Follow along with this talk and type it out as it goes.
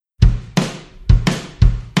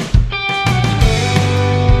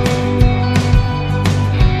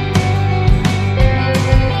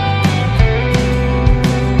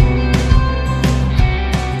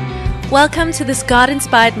Welcome to this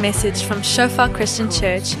God-inspired message from Shofar Christian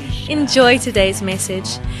Church. Enjoy today's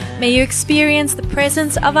message. May you experience the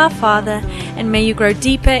presence of our Father and may you grow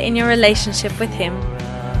deeper in your relationship with Him.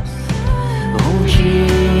 Oh,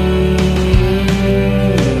 Jesus,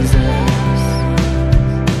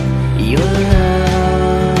 your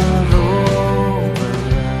love over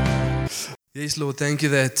us. Yes, Lord, thank you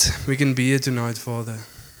that we can be here tonight, Father.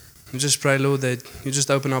 We just pray, Lord, that you just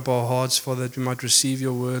open up our hearts, Father, that we might receive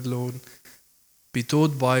your word, Lord. Be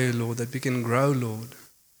taught by you, Lord, that we can grow, Lord.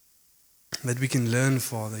 That we can learn,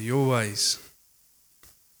 Father, your ways.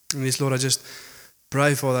 And yes, Lord, I just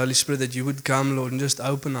pray, Father, Holy Spirit, that you would come, Lord, and just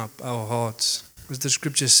open up our hearts. As the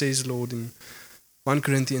scripture says, Lord, in 1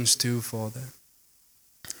 Corinthians 2, Father,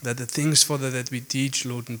 that the things, Father, that we teach,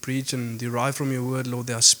 Lord, and preach and derive from your word, Lord,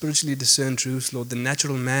 they are spiritually discerned truths, Lord. The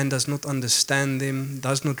natural man does not understand them,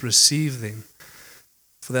 does not receive them,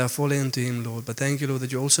 for they are fallen unto him, Lord. But thank you, Lord,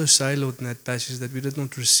 that you also say, Lord, in that passage, that we did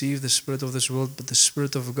not receive the spirit of this world, but the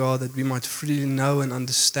Spirit of God, that we might freely know and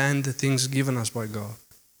understand the things given us by God.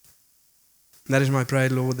 And that is my prayer,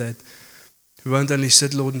 Lord, that we won't only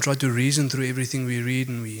sit, Lord, and try to reason through everything we read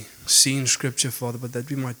and we see in Scripture, Father, but that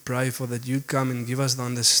we might pray for that you come and give us the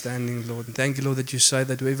understanding, Lord. And thank you, Lord, that you say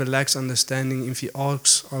that whoever lacks understanding, if he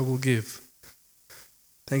asks, I will give.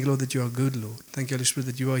 Thank you, Lord, that you are good, Lord. Thank you, Holy Spirit,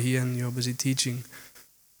 that you are here and you are busy teaching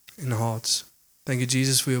in hearts. Thank you,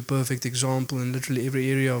 Jesus, for your perfect example in literally every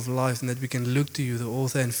area of life, and that we can look to you, the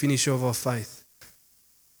author and finisher of our faith.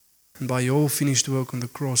 And by your finished work on the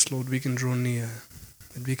cross, Lord, we can draw near,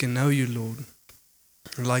 that we can know you, Lord.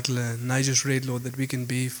 And like I just read, Lord, that we can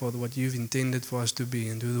be, Father, what you've intended for us to be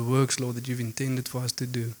and do the works, Lord, that you've intended for us to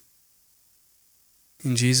do.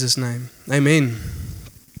 In Jesus' name, amen.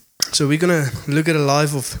 So we're going to look at the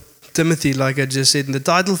life of Timothy, like I just said. And the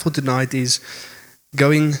title for tonight is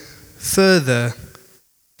Going Further,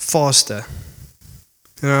 Faster.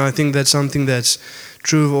 I think that's something that's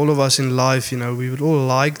true of all of us in life. We would all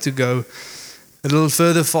like to go a little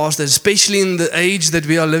further, faster, especially in the age that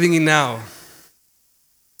we are living in now.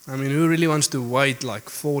 I mean, who really wants to wait like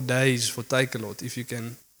 4 days for Takealot if you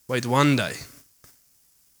can wait 1 day?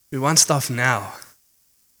 We want stuff now.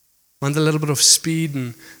 Want a little bit of speed,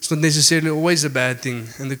 and it's not necessarily always a bad thing.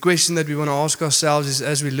 And the question that we want to ask ourselves is,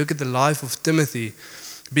 as we look at the life of Timothy,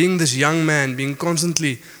 being this young man, being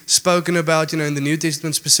constantly spoken about, in the New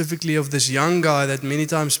Testament specifically, of this young guy that many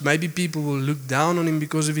times maybe people will look down on him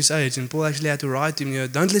because of his age. And Paul actually had to write to him,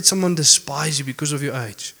 don't let someone despise you because of your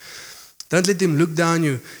age. Don't let them look down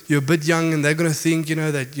you. You're a bit young and they're going to think,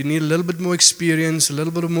 that you need a little bit more experience, a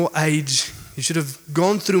little bit of more age. You should have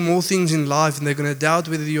gone through more things in life, and they're going to doubt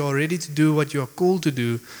whether you are ready to do what you are called to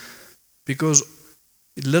do because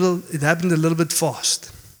it happened a little bit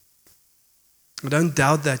fast. I don't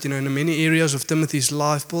doubt that. In many areas of Timothy's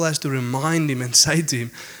life, Paul has to remind him and say to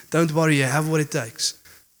him, don't worry, you have what it takes.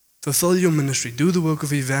 Fulfill your ministry. Do the work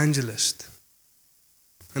of evangelist.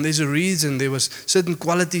 And there's a reason. There was certain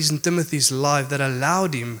qualities in Timothy's life that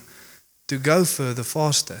allowed him to go further,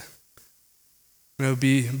 faster.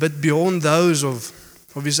 Be a bit beyond those of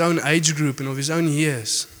his own age group and of his own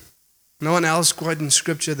years. No one else quite in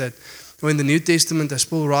Scripture or in the New Testament, as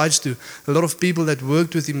Paul writes to a lot of people that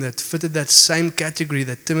worked with him that fitted that same category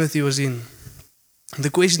that Timothy was in.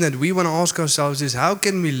 The question that we want to ask ourselves is, how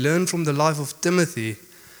can we learn from the life of Timothy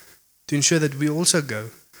to ensure that we also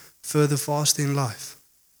go further, faster in life?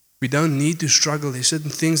 We don't need to struggle. There's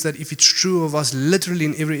certain things that if it's true of us literally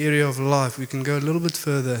in every area of life, we can go a little bit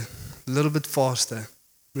further, a little bit faster.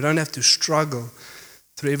 We don't have to struggle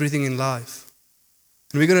through everything in life.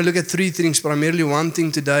 And we're going to look at 3 things, primarily one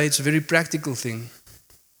thing today. It's a very practical thing.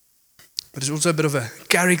 But it's also a bit of a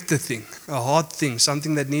character thing, a heart thing,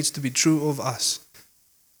 something that needs to be true of us.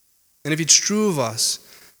 And if it's true of us,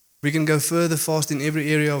 we can go further fast in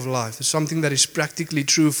every area of life. It's something that is practically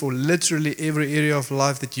true for literally every area of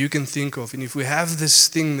life that you can think of. And if we have this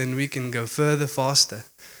thing, then we can go further, faster.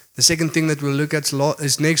 The second thing that we'll look at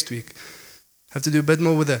is next week. Have to do a bit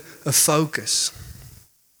more with a focus.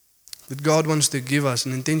 That God wants to give us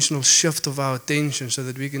an intentional shift of our attention so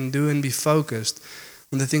that we can do and be focused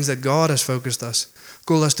on the things that God has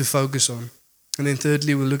called us to focus on. And then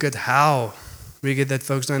thirdly, we'll look at how we get that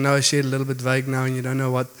focus. I know I shared a little bit vague now and you don't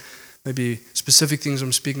know what maybe specific things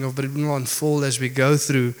I'm speaking of, but it will unfold as we go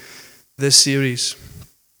through this series.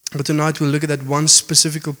 But tonight we'll look at that one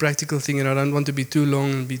specific or practical thing, and I don't want to be too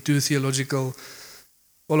long and be too theological.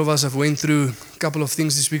 All of us have went through a couple of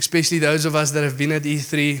things this week, especially those of us that have been at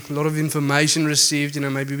E3. A lot of information received.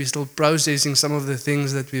 Maybe we're still processing some of the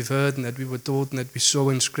things that we've heard and that we were taught and that we saw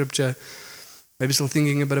in Scripture. Maybe still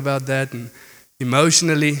thinking a bit about that. And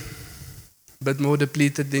emotionally, a bit more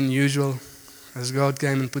depleted than usual as God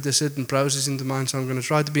came and put a certain process into mine. So I'm going to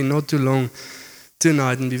try to be not too long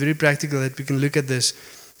tonight and be very practical that we can look at this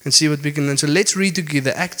and see what we can learn. So let's read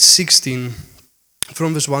together Acts 16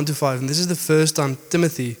 from verse 1 to 5. And this is the first time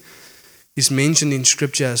Timothy is mentioned in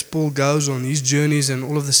Scripture as Paul goes on his journeys, and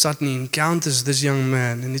all of a sudden he encounters this young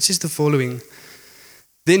man. And it says the following.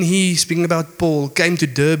 Then he, speaking about Paul, came to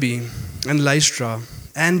Derbe and Lystra,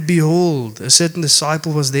 and behold, a certain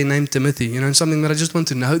disciple was there named Timothy. And something that I just want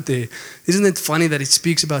to note there. Isn't it funny that it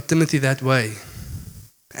speaks about Timothy that way?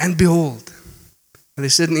 And behold. And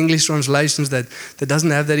there's certain English translations that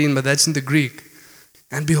doesn't have that in, but that's in the Greek.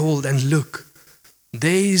 And behold, and look,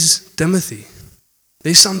 there's Timothy.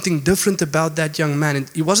 There's something different about that young man. And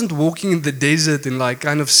he wasn't walking in the desert and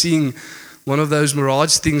kind of seeing one of those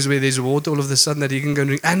mirage things where there's water all of a sudden that he can go and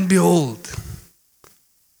drink. And behold,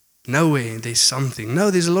 nowhere there's something. No,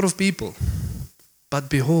 there's a lot of people. But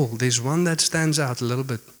behold, there's one that stands out a little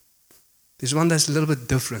bit. There's one that's a little bit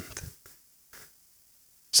different.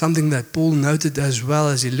 Something that Paul noted as well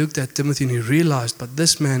as he looked at Timothy, and he realized, but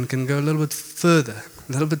this man can go a little bit further,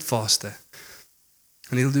 a little bit faster.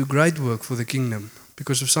 And he'll do great work for the kingdom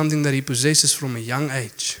because of something that he possesses from a young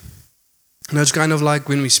age. It's kind of like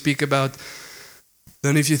when we speak about,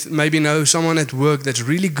 then if you maybe know someone at work that's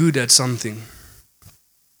really good at something.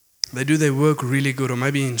 They do their work really good, or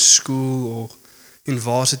maybe in school or in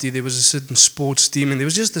varsity there was a certain sports team, and there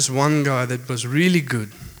was just this one guy that was really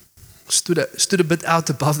good, stood a bit out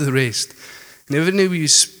above the rest. And even if you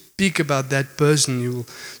speak about that person, you will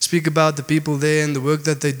speak about the people there and the work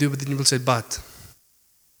that they do, but then you will say, but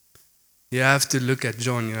you have to look at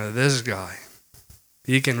John, this guy,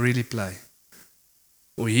 he can really play.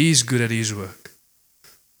 Or he's good at his work.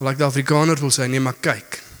 Like the Afrikaner will say, nee maar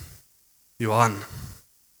kyk, Johan,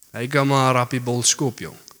 hy kan maar rappie bol skop,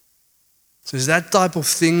 jong. So it's that type of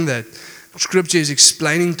thing that Scripture is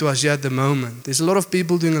explaining to us here at the moment. There's a lot of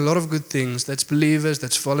people doing a lot of good things, that's believers,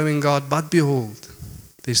 that's following God, but behold,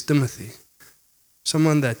 there's Timothy.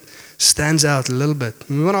 Someone that stands out a little bit.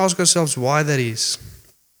 And we want to ask ourselves why that is.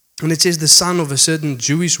 And it says the son of a certain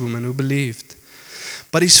Jewish woman who believed.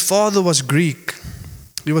 But his father was Greek.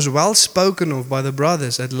 He was well spoken of by the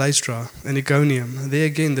brothers at Lystra and Iconium. There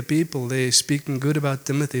again, the people, they're speaking good about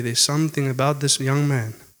Timothy. There's something about this young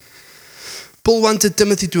man. Paul wanted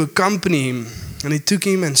Timothy to accompany him, and he took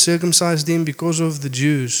him and circumcised him because of the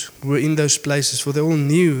Jews who were in those places, for they all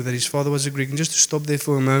knew that his father was a Greek. And just to stop there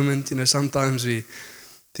for a moment, sometimes we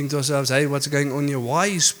think to ourselves, hey, what's going on here? Why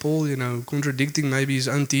is Paul, contradicting maybe his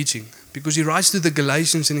own teaching? Because he writes to the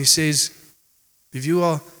Galatians and he says, if you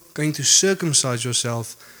are going to circumcise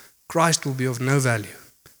yourself, Christ will be of no value.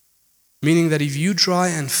 Meaning that if you try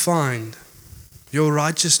and find your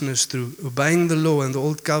righteousness through obeying the law and the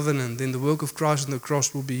old covenant, then the work of Christ on the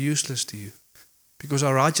cross will be useless to you. Because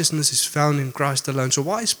our righteousness is found in Christ alone. So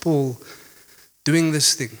why is Paul doing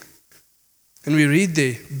this thing? And we read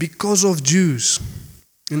there, because of Jews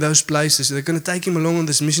in those places. They're going to take him along on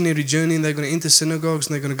this missionary journey, and they're going to enter synagogues,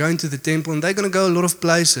 and they're going to go into the temple, and they're going to go a lot of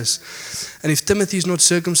places. And if Timothy is not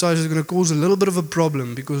circumcised, it's going to cause a little bit of a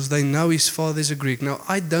problem because they know his father is a Greek. Now,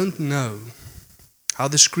 I don't know how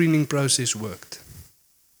the screening process worked.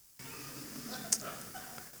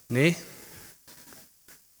 Nee?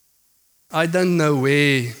 I don't know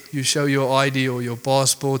where you show your ID or your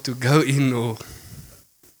passport to go in, or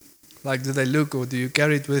do they look, or do you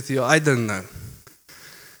carry it with you? I don't know.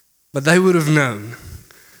 But they would have known.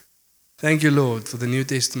 Thank you, Lord, for the New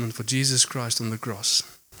Testament, for Jesus Christ on the cross.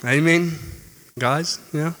 Amen? Guys,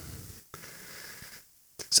 yeah?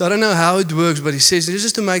 So I don't know how it works, but he says,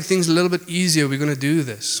 just to make things a little bit easier, we're going to do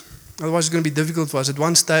this. Otherwise it's going to be difficult for us. At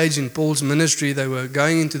one stage in Paul's ministry, they were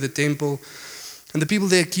going into the temple, and the people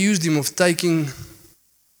there accused him of taking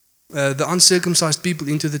the uncircumcised people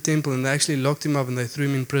into the temple, and they actually locked him up and they threw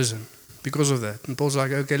him in prison because of that. And Paul's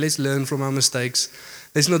like, okay, let's learn from our mistakes.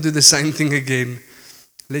 Let's not do the same thing again.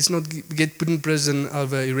 Let's not get put in prison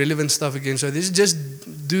over irrelevant stuff again. So let's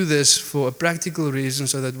just do this for a practical reason,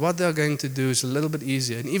 so that what they're going to do is a little bit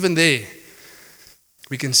easier. And even there,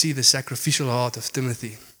 we can see the sacrificial heart of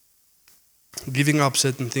Timothy, giving up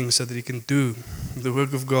certain things so that he can do the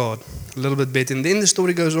work of God a little bit better. And then the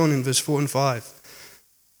story goes on in verse 4 and 5.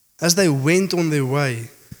 As they went on their way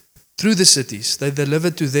through the cities, they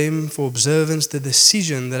delivered to them for observance the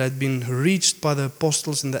decision that had been reached by the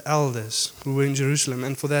apostles and the elders who were in Jerusalem.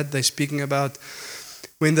 And for that, they're speaking about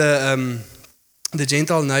when the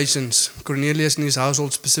Gentile nations, Cornelius and his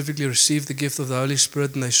household specifically, received the gift of the Holy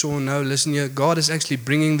Spirit, and they saw, no, listen here, God is actually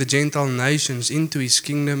bringing the Gentile nations into his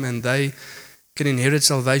kingdom, and they can inherit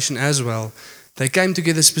salvation as well. They came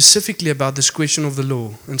together specifically about this question of the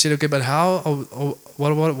law and said, okay, but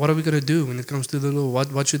what are we going to do when it comes to the law?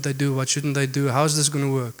 What should they do? What shouldn't they do? How is this going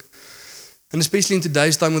to work? And especially in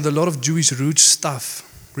today's time with a lot of Jewish roots stuff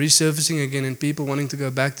resurfacing again and people wanting to go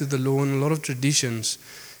back to the law and a lot of traditions,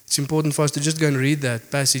 it's important for us to just go and read that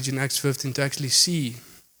passage in Acts 15 to actually see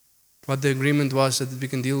what the agreement was so that we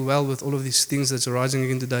can deal well with all of these things that's arising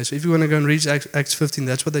again today. So if you want to go and read Acts 15,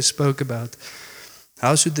 that's what they spoke about.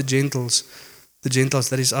 How should the Gentiles,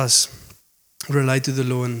 that is us, relate to the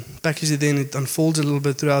law? And package it then, it unfolds a little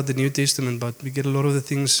bit throughout the New Testament, but we get a lot of the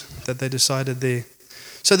things that they decided there.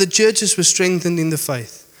 So the churches were strengthened in the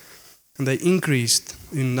faith, and they increased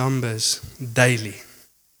in numbers daily.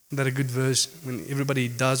 Isn't that a good verse? When everybody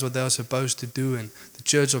does what they are supposed to do, and the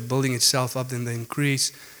church are building itself up, then they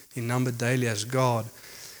increase in number daily as God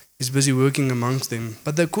is busy working amongst them.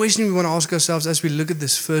 But the question we want to ask ourselves as we look at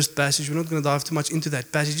this first passage, we're not going to dive too much into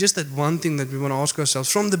that passage, just that one thing that we want to ask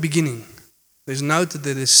ourselves from the beginning. There's noted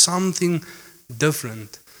that there's something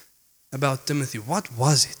different about Timothy. What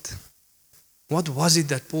was it? What was it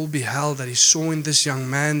that Paul beheld, that he saw in this young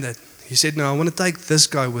man, that he said, no, I want to take this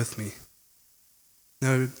guy with me?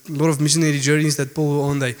 Now, a lot of missionary journeys that Paul were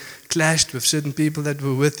on, they clashed with certain people that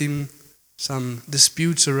were with him. Some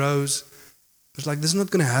disputes arose. It's like, this is not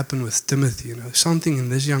going to happen with Timothy. Something in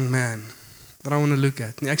this young man that I want to look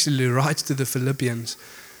at. And he actually writes to the Philippians,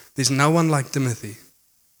 there's no one like Timothy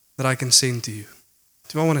that I can send to you.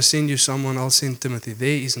 If I want to send you someone, I'll send Timothy. There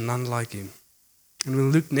is none like him. And we'll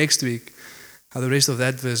look next week how the rest of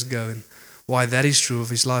that verse go and why that is true of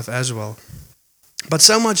his life as well. But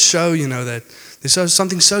so much so, that there's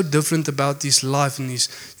something so different about his life, and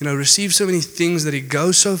he's, received so many things that he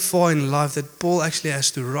goes so far in life that Paul actually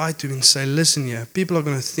has to write to him and say, listen here, people are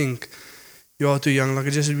going to think you are too young. Like I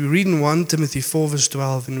just said, we read in 1 Timothy 4 verse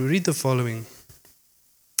 12, and we read the following.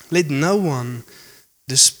 Let no one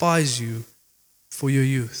despise you for your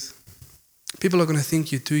youth. People are going to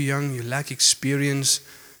think you're too young, you lack experience,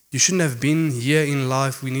 you shouldn't have been here in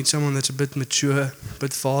life. We need someone that's a bit mature, a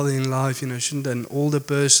bit farther in life. Shouldn't an older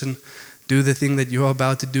person do the thing that you're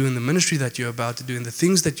about to do in the ministry that you're about to do and the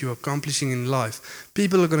things that you're accomplishing in life?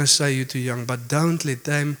 People are going to say you're too young, but don't let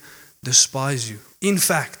them despise you. In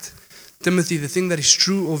fact, Timothy, the thing that is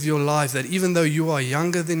true of your life, that even though you are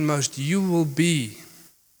younger than most, you will be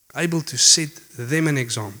able to set them an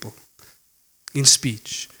example in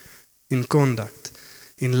speech, in conduct,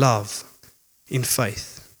 in love, in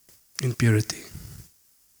faith, in purity.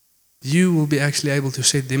 You will be actually able to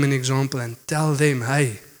set them an example and tell them,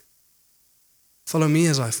 hey, follow me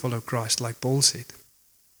as I follow Christ, like Paul said.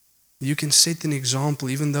 You can set an example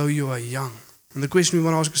even though you are young. And the question we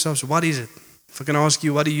want to ask ourselves, what is it? If I can ask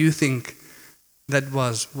you, what do you think that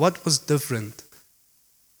was? What was different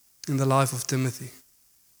in the life of Timothy?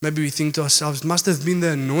 Maybe we think to ourselves, it must have been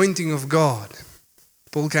the anointing of God.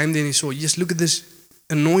 Paul came there and he saw, yes, look at this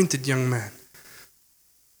anointed young man.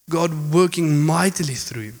 God working mightily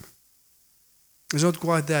through him. It's not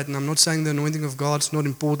quite that, and I'm not saying the anointing of God is not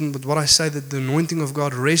important, but what I say that the anointing of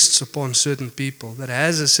God rests upon certain people, that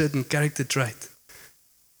has a certain character trait.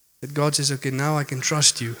 That God says, okay, now I can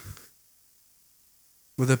trust you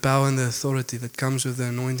with the power and the authority that comes with the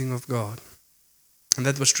anointing of God. And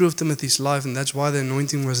that was true of Timothy's life, and that's why the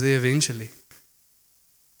anointing was there eventually.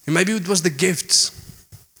 And maybe it was the gifts.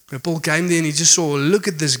 Where Paul came there and he just saw, look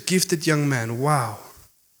at this gifted young man, wow.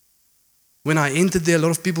 When I entered there, a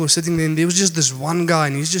lot of people were sitting there and there was just this one guy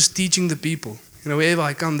and he's just teaching the people. Wherever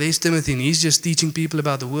I come, there's Timothy and he's just teaching people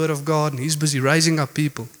about the Word of God and he's busy raising up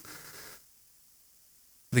people.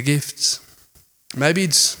 The gifts. Maybe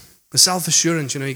it's the self-assurance, he